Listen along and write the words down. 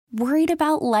Worried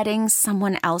about letting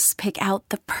someone else pick out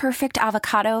the perfect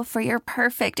avocado for your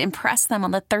perfect impress them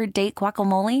on the third date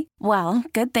guacamole? Well,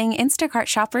 good thing Instacart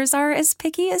shoppers are as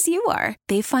picky as you are.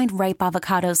 They find ripe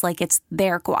avocados like it's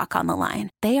their guac on the line.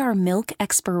 They are milk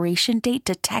expiration date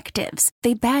detectives.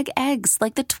 They bag eggs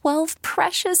like the 12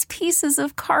 precious pieces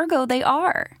of cargo they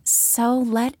are. So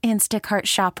let Instacart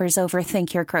shoppers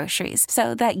overthink your groceries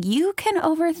so that you can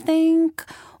overthink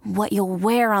what you'll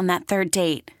wear on that third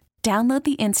date. Download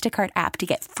the Instacart app to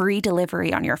get free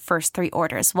delivery on your first 3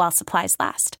 orders while supplies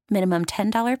last. Minimum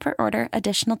 $10 per order.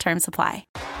 Additional terms apply.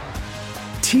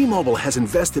 T-Mobile has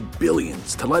invested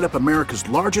billions to light up America's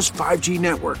largest 5G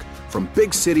network, from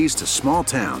big cities to small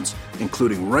towns,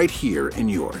 including right here in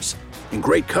yours. And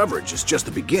great coverage is just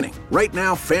the beginning. Right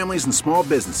now, families and small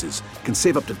businesses can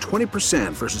save up to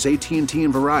 20% versus AT&T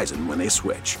and Verizon when they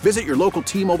switch. Visit your local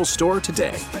T-Mobile store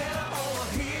today.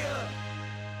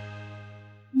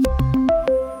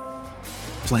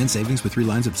 Plan savings with 3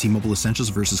 lines of T-Mobile Essentials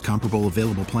versus comparable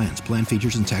available plans. Plan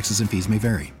features and taxes and fees may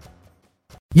vary.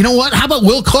 You know what? How about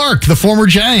Will Clark, the former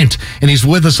Giant? And he's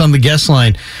with us on the guest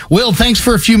line. Will, thanks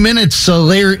for a few minutes.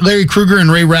 Larry Krueger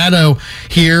and Ray Ratto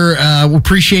here. We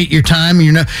appreciate your time.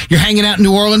 You're hanging out in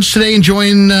New Orleans today,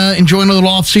 enjoying a little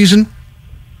off season.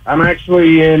 I'm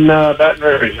actually in Baton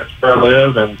Rouge. That's where I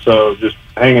live, and so just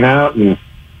hanging out. And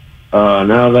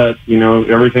now that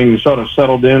everything's sort of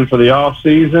settled in for the off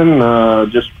season,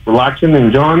 just relaxing,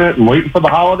 enjoying it, and waiting for the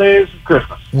holidays and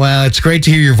Christmas. Well, it's great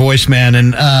to hear your voice, man.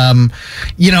 And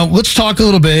let's talk a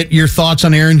little bit. Your thoughts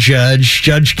on Aaron Judge.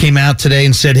 Judge came out today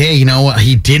and said, "Hey,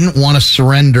 he didn't want to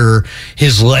surrender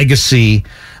his legacy.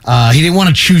 He didn't want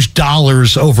to choose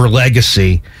dollars over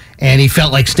legacy." And he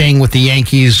felt like staying with the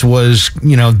Yankees was,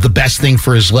 the best thing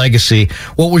for his legacy.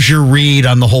 What was your read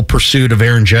on the whole pursuit of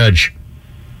Aaron Judge?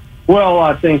 Well,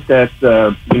 I think that,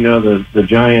 the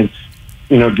Giants,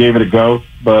 gave it a go.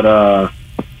 But,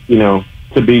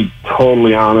 to be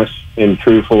totally honest and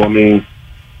truthful, I mean,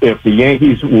 if the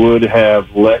Yankees would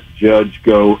have let Judge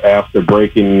go after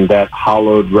breaking that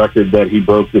hallowed record that he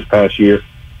broke this past year,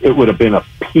 it would have been a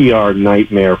PR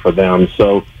nightmare for them.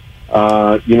 So,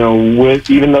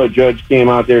 even though Judge came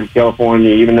out there to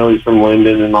California, even though he's from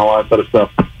Linden and all that sort of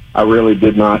stuff, I really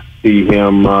did not see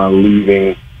him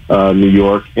leaving New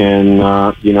York, and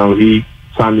he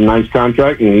signed a nice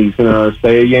contract, and he's going to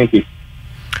stay a Yankee.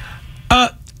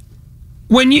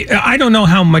 I don't know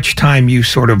how much time you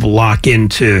sort of lock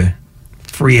into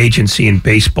free agency in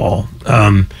baseball,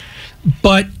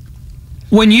 but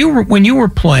when you were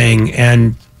playing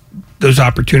and those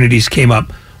opportunities came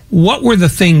up, what were the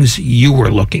things you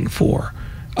were looking for?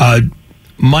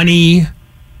 Money,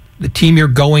 the team you're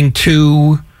going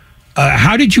to.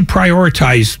 How did you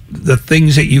prioritize the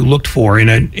things that you looked for in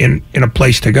a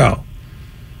place to go?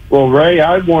 Well, Ray,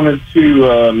 I wanted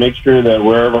to make sure that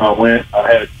wherever I went,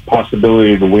 I had a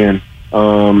possibility to win.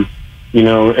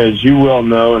 As you well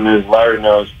know, and as Larry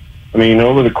knows, I mean,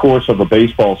 over the course of a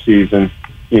baseball season,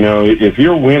 if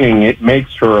you're winning, it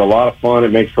makes for a lot of fun.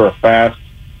 It makes for a fast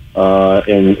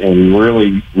and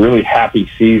really, really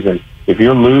happy season. If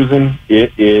you're losing,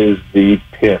 it is the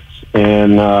pits.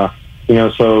 And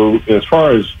so as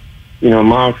far as,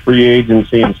 my free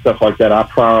agency and stuff like that, I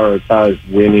prioritize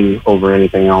winning over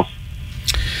anything else.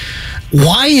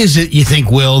 Why is it, you think,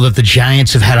 Will, that the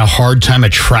Giants have had a hard time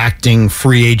attracting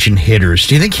free agent hitters?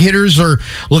 Do you think hitters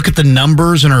look at the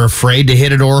numbers and are afraid to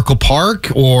hit at Oracle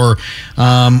Park? Or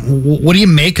what do you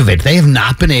make of it? They have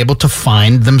not been able to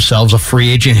find themselves a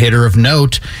free agent hitter of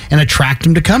note and attract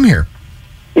them to come here.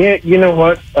 Yeah, you know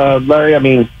what, Larry, I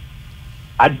mean,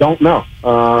 I don't know.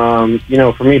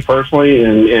 For me personally,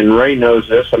 and Ray knows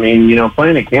this, I mean,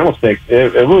 playing at Candlestick,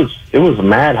 it was a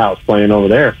madhouse playing over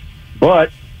there.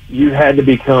 But you had to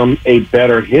become a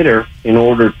better hitter in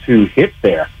order to hit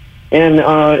there. And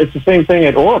it's the same thing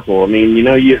at Oracle. I mean,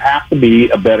 you have to be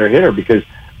a better hitter because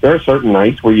there are certain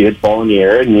nights where you hit the ball in the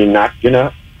air and you're not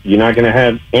gonna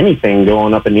have anything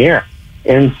going up in the air.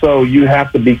 And so you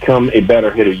have to become a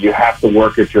better hitter. You have to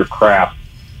work at your craft.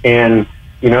 And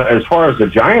as far as the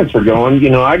Giants are going,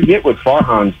 I get what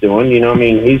Farhan's doing. I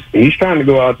mean, he's trying to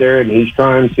go out there and he's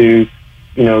trying to,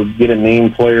 get a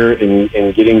name player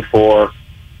and get him for,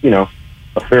 a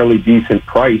fairly decent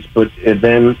price. But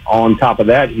then on top of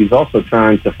that, he's also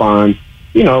trying to find,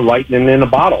 lightning in a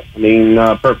bottle. I mean,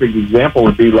 a perfect example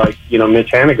would be like,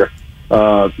 Mitch Haniger.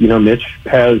 Mitch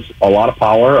has a lot of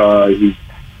power.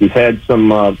 He's had some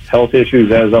health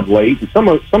issues as of late. And some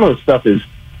of the stuff is,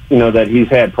 that he's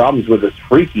had problems with is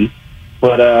freaky.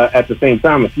 But at the same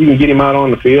time, if you can get him out on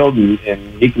the field and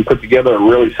he can put together a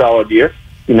really solid year,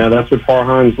 that's what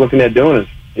Farhan's looking at doing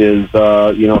is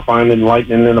finding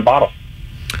lightning in a bottle.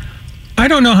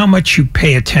 don't know how much you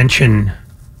pay attention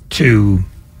to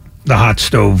the hot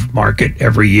stove market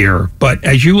every year, but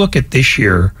as you look at this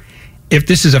year, if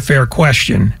this is a fair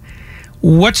question,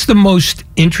 what's the most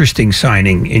interesting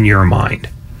signing in your mind?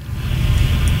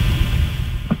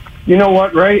 You know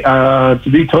what, Ray? To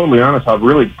be totally honest, I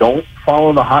really don't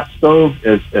follow the hot stove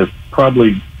as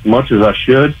probably much as I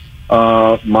should.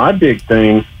 My big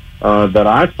thing that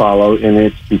I follow, and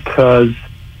it's because,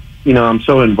 I'm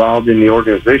so involved in the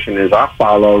organization, is I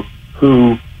follow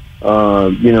who,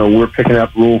 we're picking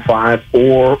up Rule 5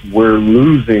 or we're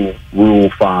losing Rule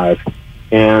 5.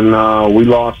 And we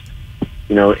lost,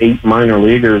 8 minor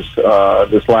leaguers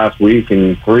this last week,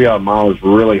 and 3 of them I was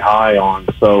really high on.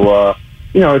 So,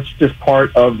 it's just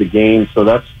part of the game. So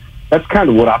that's kind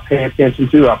of what I pay attention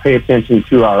to. I pay attention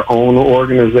to our own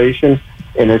organization.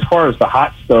 And as far as the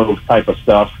hot stove type of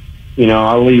stuff,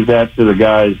 I'll leave that to the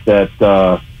guys that,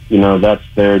 that's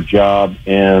their job,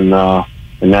 and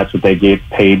that's what they get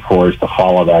paid for, is to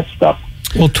follow that stuff.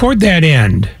 Well, toward that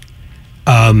end,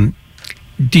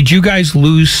 did you guys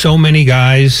lose so many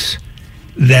guys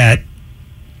that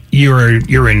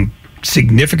you're in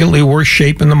significantly worse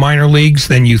shape in the minor leagues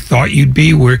than you thought you'd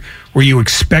be? Were you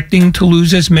expecting to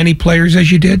lose as many players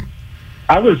as you did?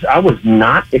 I was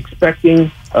not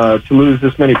expecting to lose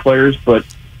this many players, but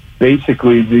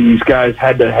basically these guys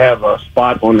had to have a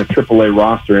spot on the AAA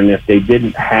roster, and if they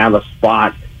didn't have a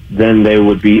spot, then they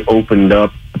would be opened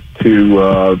up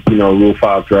to Rule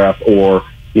 5 draft or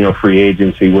free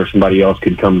agency where somebody else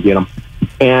could come get them.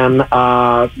 And like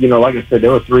I said,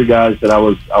 there were 3 guys that I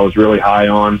was really high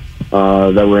on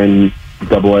that were in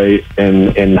AA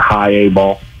and high A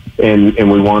ball, and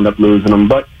we wound up losing them.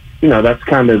 But that's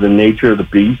kind of the nature of the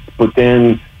beast. But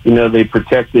then they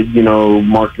protected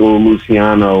Marco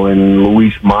Luciano and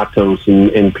Luis Matos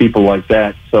and people like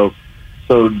that. So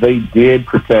they did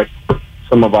protect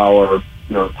some of our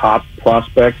top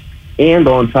prospects. And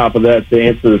on top of that, to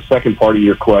answer the second part of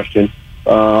your question,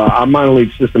 our minor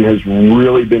league system has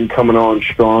really been coming on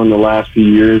strong the last few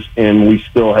years, and we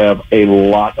still have a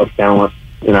lot of talent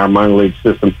in our minor league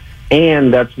system.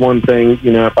 And that's one thing,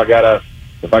 if I gotta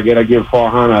give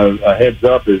Farhan a heads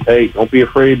up, is, hey, don't be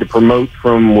afraid to promote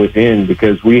from within,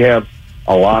 because we have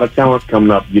a lot of talent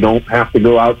coming up. You don't have to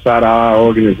go outside our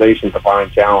organization to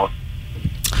find talent.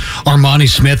 Armani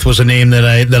Smith was a name that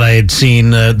I had seen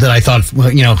that I thought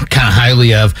kind of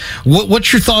highly of.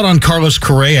 What's your thought on Carlos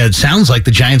Correa? It sounds like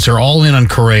the Giants are all in on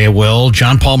Correa. Will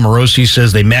John Paul Morosi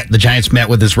says the Giants met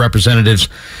with his representatives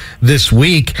this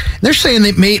week. They're saying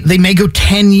they may go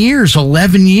 10 years,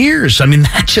 11 years. I mean,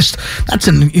 that's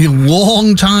a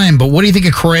long time. But what do you think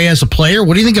of Correa as a player?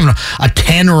 What do you think of a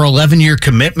 10 or 11 year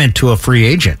commitment to a free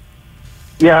agent?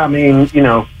 Yeah, I mean,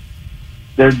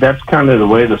 that's kind of the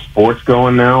way the sport's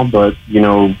going now. But,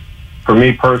 for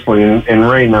me personally, and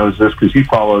Ray knows this because he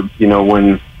followed,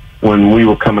 when we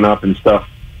were coming up and stuff,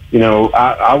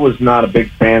 I was not a big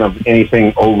fan of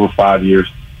anything over 5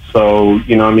 years. So,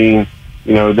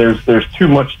 there's too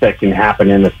much that can happen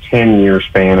in a 10-year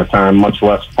span of time, much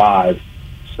less 5.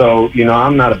 So,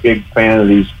 I'm not a big fan of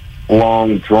these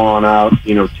long, drawn-out,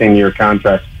 10-year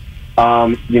contracts.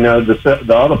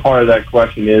 The other part of that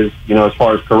question is, as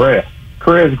far as Correa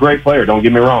is a great player, don't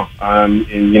get me wrong. And,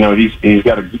 he's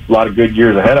got a lot of good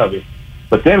years ahead of him.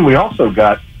 But then we also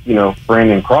got,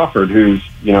 Brandon Crawford, who's,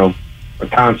 a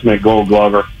consummate Gold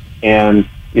Glover. And,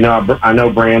 I know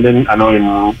Brandon. I know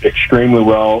him extremely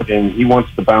well, and he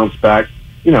wants to bounce back,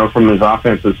 from his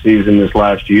offensive season this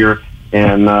last year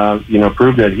and,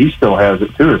 prove that he still has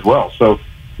it too as well. So,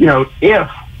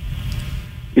 if,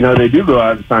 they do go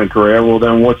out and sign Correa, well,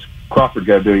 then what's Crawford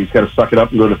got to do? He's got to suck it up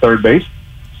and go to third base.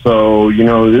 So,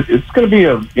 it's going to be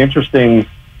an interesting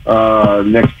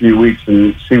next few weeks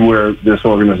and see where this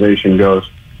organization goes.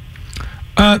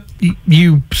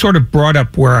 You sort of brought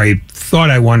up where I thought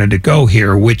I wanted to go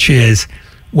here, which is,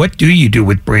 what do you do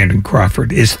with Brandon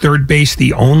Crawford? Is third base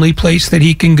the only place that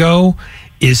he can go?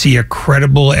 Is he a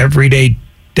credible everyday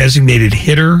designated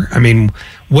hitter? I mean,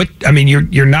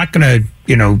 you're not going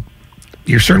to,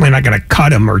 you're certainly not going to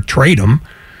cut him or trade him.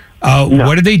 No.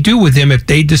 What do they do with him if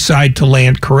they decide to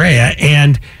land Correa?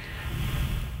 And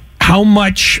how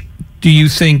much do you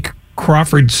think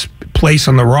Crawford's place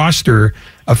on the roster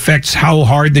affects how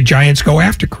hard the Giants go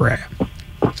after Correa?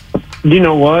 You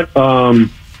know what?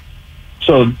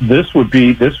 So this would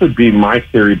be my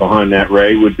theory behind that,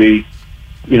 Ray, would be,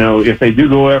 if they do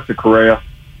go after Correa,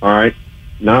 all right,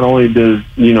 not only does,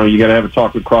 you got to have a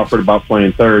talk with Crawford about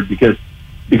playing third, because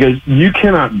you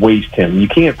cannot waste him. You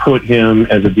can't put him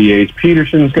as a DH.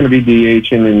 Peterson's going to be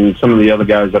DHing, and some of the other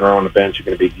guys that are on the bench are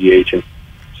going to be DHing.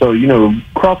 So,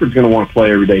 Crawford's going to want to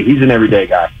play every day. He's an everyday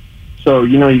guy. So,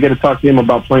 you got to talk to him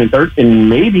about playing third and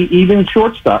maybe even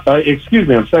shortstop. I'm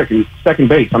second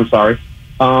base. I'm sorry.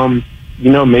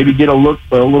 Maybe get a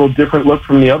little different look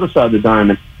from the other side of the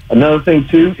diamond. Another thing,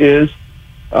 too, is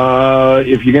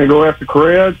if you're going to go after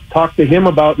Correa, talk to him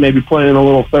about maybe playing a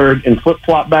little third and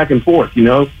flip-flop back and forth,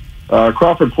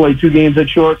 Crawford played 2 games at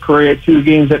short, Correa 2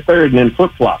 games at third, and then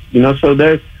flip-flop, So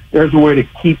there's a way to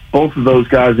keep both of those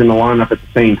guys in the lineup at the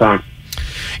same time.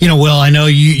 Will, I know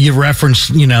you referenced,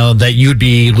 that you'd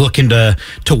be looking to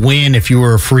win if you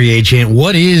were a free agent.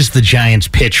 What is the Giants'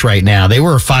 pitch right now? They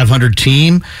were a 500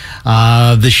 team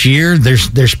this year.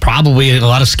 There's probably a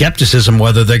lot of skepticism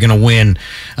whether they're going to win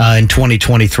in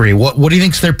 2023. What do you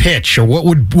think's their pitch, or what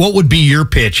would be your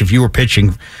pitch if you were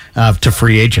pitching to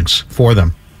free agents for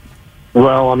them?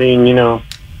 Well, the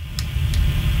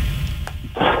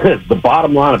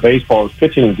bottom line of baseball is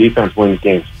pitching and defense wins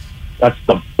games. That's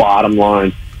the bottom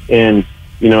line. And,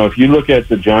 if you look at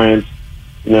the Giants,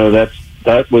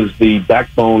 that was the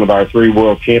backbone of our 3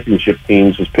 World Championship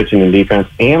teams, was pitching and defense.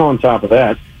 And on top of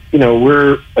that,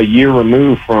 we're a year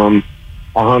removed from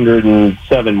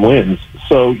 107 wins.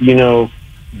 So,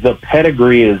 the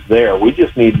pedigree is there. We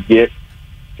just need to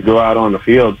go out on the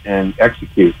field and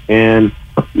execute. And,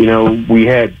 we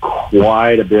had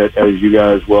quite a bit, as you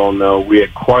guys well know, we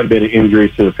had quite a bit of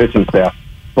injuries to the pitching staff.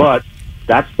 But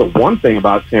that's the one thing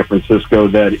about San Francisco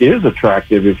that is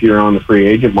attractive if you're on the free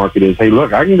agent market is, hey,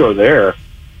 look, I can go there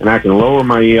and I can lower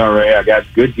my ERA. I got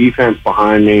good defense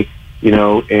behind me,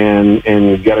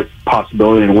 and got a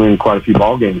possibility to win quite a few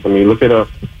ball games. Look at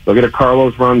a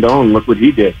Carlos Rondon. Look what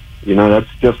he did. That's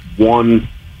just one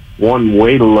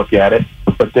way to look at it.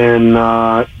 But then,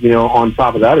 on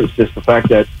top of that is just the fact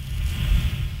that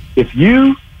if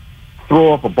you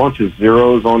throw up a bunch of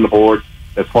zeros on the board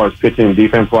as far as pitching and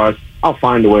defense-wise, I'll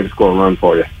find a way to score a run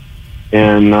for you.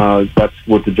 And that's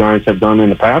what the Giants have done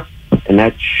in the past, and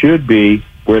that should be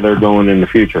where they're going in the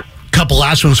future. Couple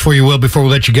last ones for you, Will, before we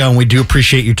let you go, and we do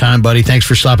appreciate your time, buddy. Thanks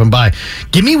for stopping by.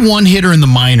 Give me one hitter in the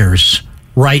minors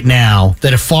right now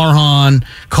that if Farhan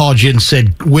called you and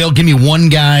said, Will, give me one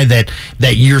guy that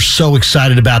you're so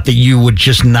excited about that you would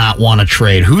just not want to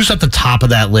trade. Who's at the top of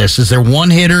that list? Is there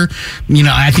one hitter?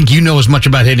 I think you know as much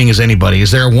about hitting as anybody. Is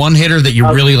there one hitter that you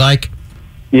really like?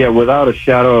 Yeah, without a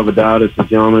shadow of a doubt, it's a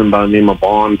gentleman by the name of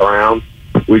Vaughn Brown.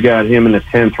 We got him in the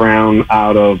 10th round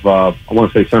out of, I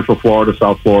want to say Central Florida,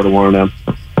 South Florida, one of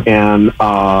them. And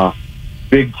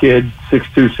big kid,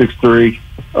 6'2",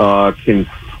 6'3", can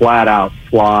flat out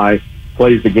fly,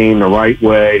 plays the game the right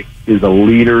way, is a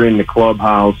leader in the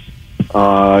clubhouse.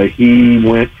 He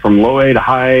went from low A to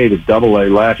high A to double A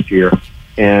last year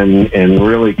and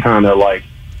really kind of like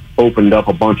opened up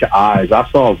a bunch of eyes. I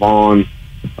saw Vaughn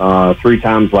 3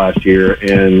 times last year,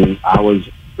 and I was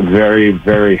very,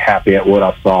 very happy at what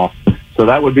I saw. So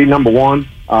that would be number 1.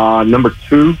 Number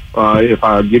 2, if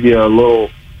I give you a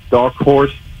little dark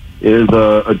horse, is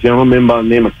a gentleman by the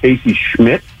name of Casey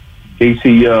Schmidt.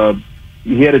 Casey,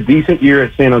 he had a decent year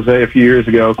at San Jose a few years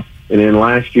ago, and then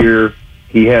last year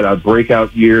he had a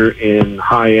breakout year in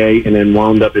high A and then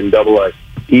wound up in double A.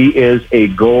 He is a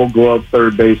Gold Glove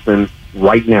third baseman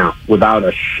right now, without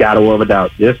a shadow of a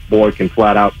doubt. This boy can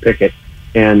flat out pick it,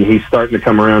 and he's starting to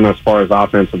come around as far as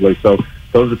offensively. So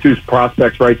those are 2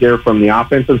 prospects right there from the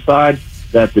offensive side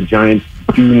that the Giants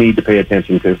do need to pay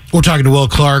attention to. We're talking to Will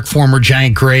Clark, former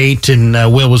Giant great, and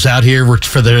Will was out here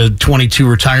for the 22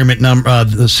 retirement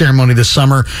the ceremony this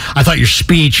summer. I thought your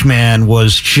speech, man,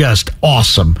 was just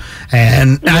awesome,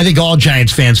 and I think all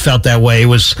Giants fans felt that way. It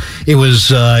was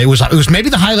maybe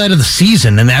the highlight of the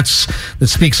season, and that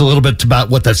speaks a little bit about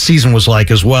what that season was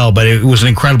like as well. But it was an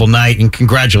incredible night, and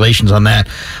congratulations on that.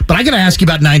 But I got to ask you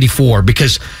about '94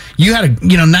 because you had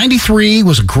 93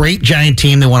 was a great Giant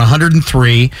team. They won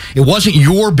 103. It wasn't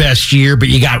your best year, but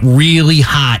you got really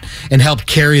hot and helped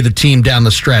carry the team down the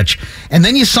stretch. And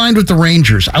then you signed with the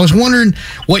Rangers. I was wondering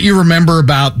what you remember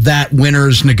about that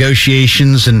winter's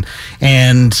negotiations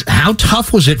and how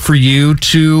tough was it for you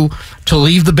to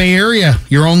leave the Bay Area,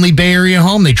 your only Bay Area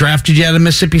home? They drafted you out of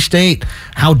Mississippi State.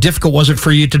 How difficult was it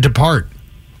for you to depart?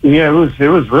 Yeah, it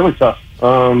was really tough.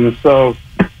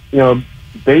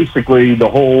 Basically the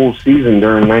whole season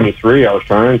during '93, I was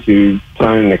trying to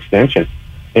sign an extension,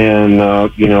 and I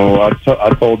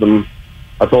told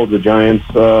the Giants,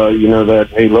 that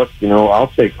hey, look, I'll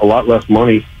take a lot less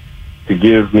money to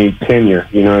give me tenure.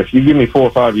 If you give me 4 or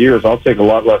 5 years, I'll take a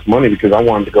lot less money because I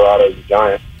wanted to go out as a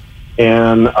Giant.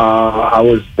 And I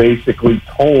was basically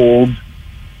told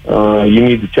you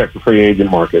need to check the free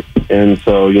agent market, and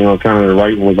so kind of the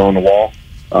writing was on the wall.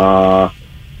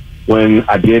 When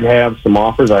I did have some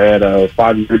offers, I had a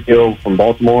 5-year deal from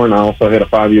Baltimore, and I also had a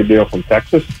 5-year deal from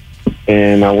Texas.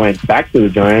 And I went back to the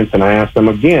Giants, and I asked them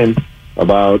again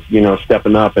about,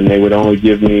 stepping up, and they would only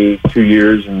give me 2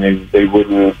 years, and they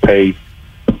wouldn't pay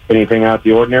anything out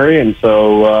the ordinary, and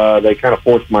so they kind of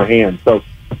forced my hand. So,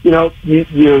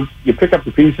 you pick up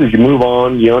the pieces, you move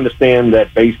on, you understand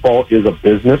that baseball is a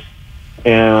business,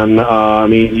 and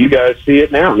you guys see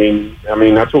it now. I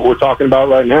mean that's what we're talking about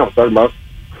right now. We're talking about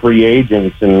free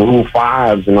agents and Rule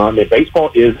 5s and all that.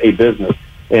 Baseball is a business,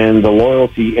 and the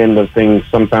loyalty end of things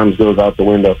sometimes goes out the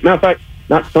window. Matter of fact,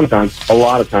 not sometimes, a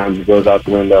lot of times it goes out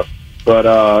the window. But,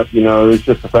 it's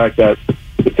just the fact that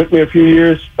it took me a few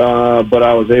years, but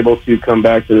I was able to come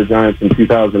back to the Giants in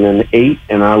 2008,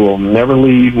 and I will never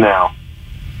leave now.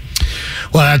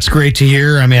 Well, that's great to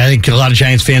hear. I think a lot of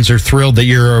Giants fans are thrilled that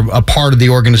you're a part of the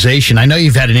organization. I know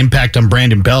you've had an impact on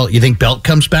Brandon Belt. You think Belt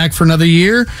comes back for another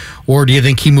year, or do you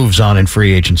think he moves on in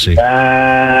free agency?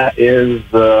 That is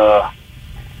the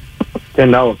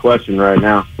 $10 question right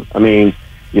now.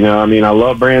 I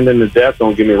love Brandon to death.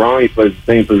 Don't get me wrong. He plays the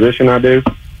same position I do.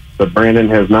 But Brandon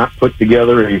has not put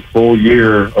together a full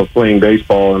year of playing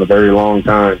baseball in a very long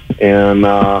time. And,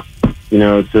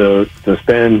 to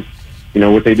spend,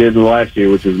 what they did last year,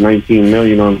 which is $19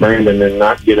 million on Brandon, and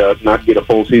not get a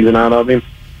full season out of him,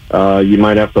 you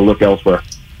might have to look elsewhere.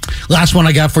 Last one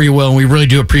I got for you, Will, and we really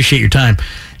do appreciate your time.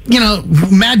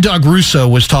 Mad Dog Russo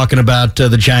was talking about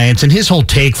the Giants, and his whole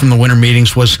take from the winter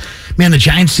meetings was, man, the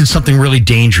Giants did something really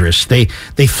dangerous. They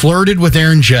flirted with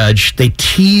Aaron Judge. They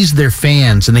teased their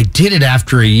fans, and they did it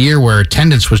after a year where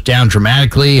attendance was down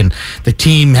dramatically, and the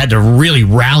team had to really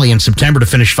rally in September to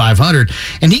finish 500,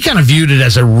 and he kind of viewed it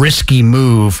as a risky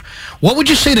move. What would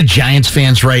you say to Giants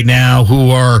fans right now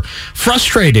who are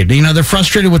frustrated? They're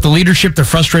frustrated with the leadership. They're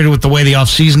frustrated with the way the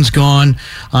offseason's gone.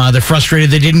 They're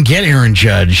frustrated they didn't get Aaron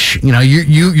Judge.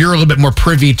 You're a little bit more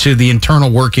privy to the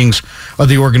internal workings of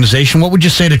the organization. What would you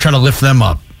say to try to lift them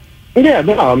up? Yeah,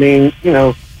 no,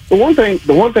 the one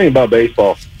thing about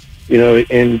baseball,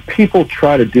 and people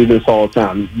try to do this all the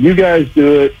time. You guys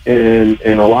do it,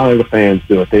 and a lot of the fans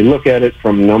do it. They look at it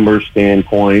from numbers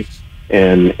standpoint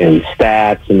and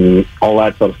stats and all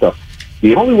that sort of stuff.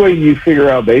 The only way you figure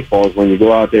out baseball is when you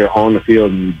go out there on the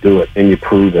field and you do it and you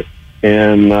prove it.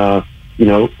 And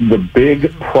the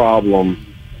big problem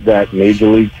that major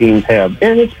league teams have,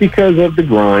 and it's because of the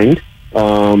grind,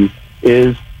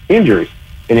 is injuries.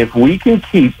 And if we can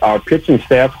keep our pitching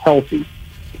staff healthy,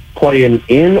 playing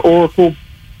in Oracle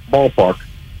Ballpark,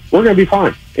 we're going to be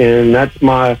fine. And that's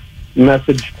my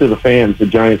message to the fans, the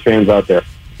Giants fans out there.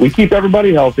 We keep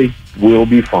everybody healthy, we'll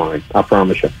be fine. I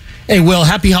promise you. Hey, Will,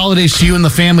 happy holidays to you and the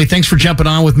family. Thanks for jumping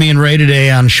on with me and Ray today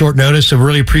on short notice. I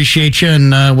really appreciate you,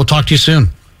 and we'll talk to you soon.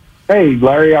 Hey,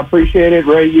 Larry, I appreciate it.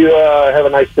 Ray, you have a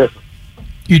nice Christmas.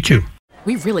 You too.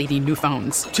 We really need new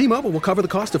phones. T-Mobile will cover the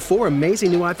cost of 4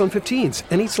 amazing new iPhone 15s,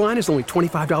 and each line is only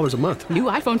 $25 a month. New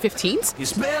iPhone 15s?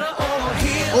 It's better over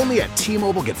here. Only at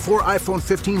T-Mobile, get 4 iPhone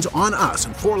 15s on us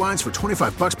and 4 lines for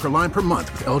 $25 per line per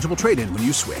month with eligible trade-in when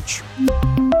you switch.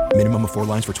 Minimum of 4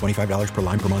 lines for $25 per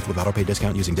line per month with autopay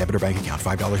discount using debit or bank account.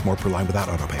 $5 more per line without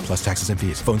autopay, plus taxes and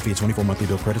fees. Phone fee at 24 monthly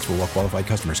bill credits for well-qualified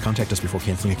customers. Contact us before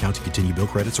canceling account to continue bill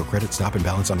credits or credit stop and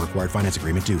balance on required finance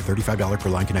agreement due. $35 per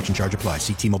line connection charge applies.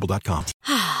 See T-Mobile.com.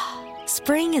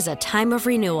 Spring is a time of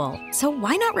renewal, so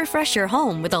why not refresh your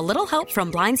home with a little help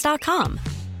from Blinds.com?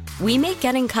 We make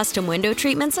getting custom window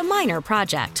treatments a minor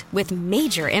project with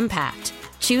major impact.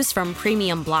 Choose from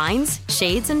premium blinds,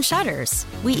 shades, and shutters.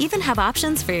 We even have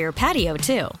options for your patio,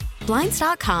 too.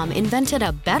 Blinds.com invented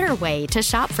a better way to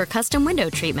shop for custom window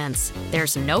treatments.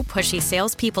 There's no pushy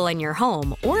salespeople in your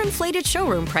home or inflated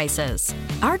showroom prices.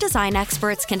 Our design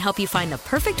experts can help you find the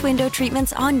perfect window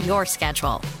treatments on your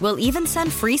schedule. We'll even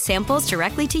send free samples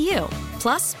directly to you.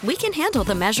 Plus, we can handle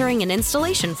the measuring and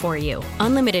installation for you.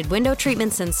 Unlimited window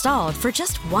treatments installed for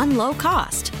just one low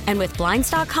cost. And with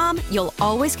Blinds.com, you'll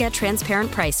always get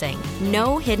transparent pricing.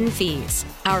 No hidden fees.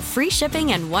 Our free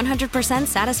shipping and 100%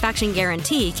 satisfaction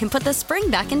guarantee can put the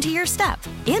spring back into your step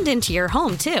and into your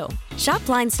home, too. Shop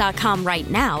Blinds.com right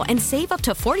now and save up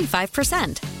to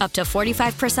 45%. Up to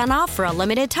 45% off for a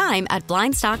limited time at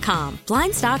Blinds.com.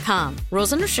 Blinds.com.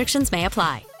 Rules and restrictions may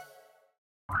apply.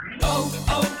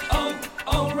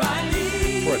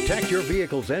 O'Reilly. Protect your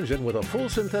vehicle's engine with a full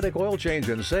synthetic oil change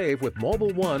and save with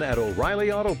Mobil 1 at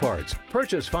O'Reilly Auto Parts.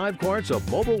 Purchase 5 quarts of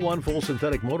Mobil 1 full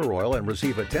synthetic motor oil and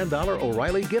receive a $10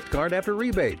 O'Reilly gift card after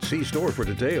rebate. See store for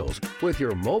details. With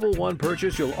your Mobil 1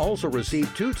 purchase, you'll also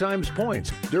receive 2 times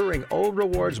points during O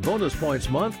Rewards Bonus Points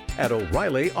Month at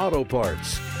O'Reilly Auto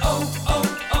Parts.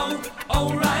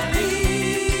 O'Reilly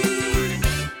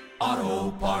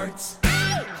Auto Parts.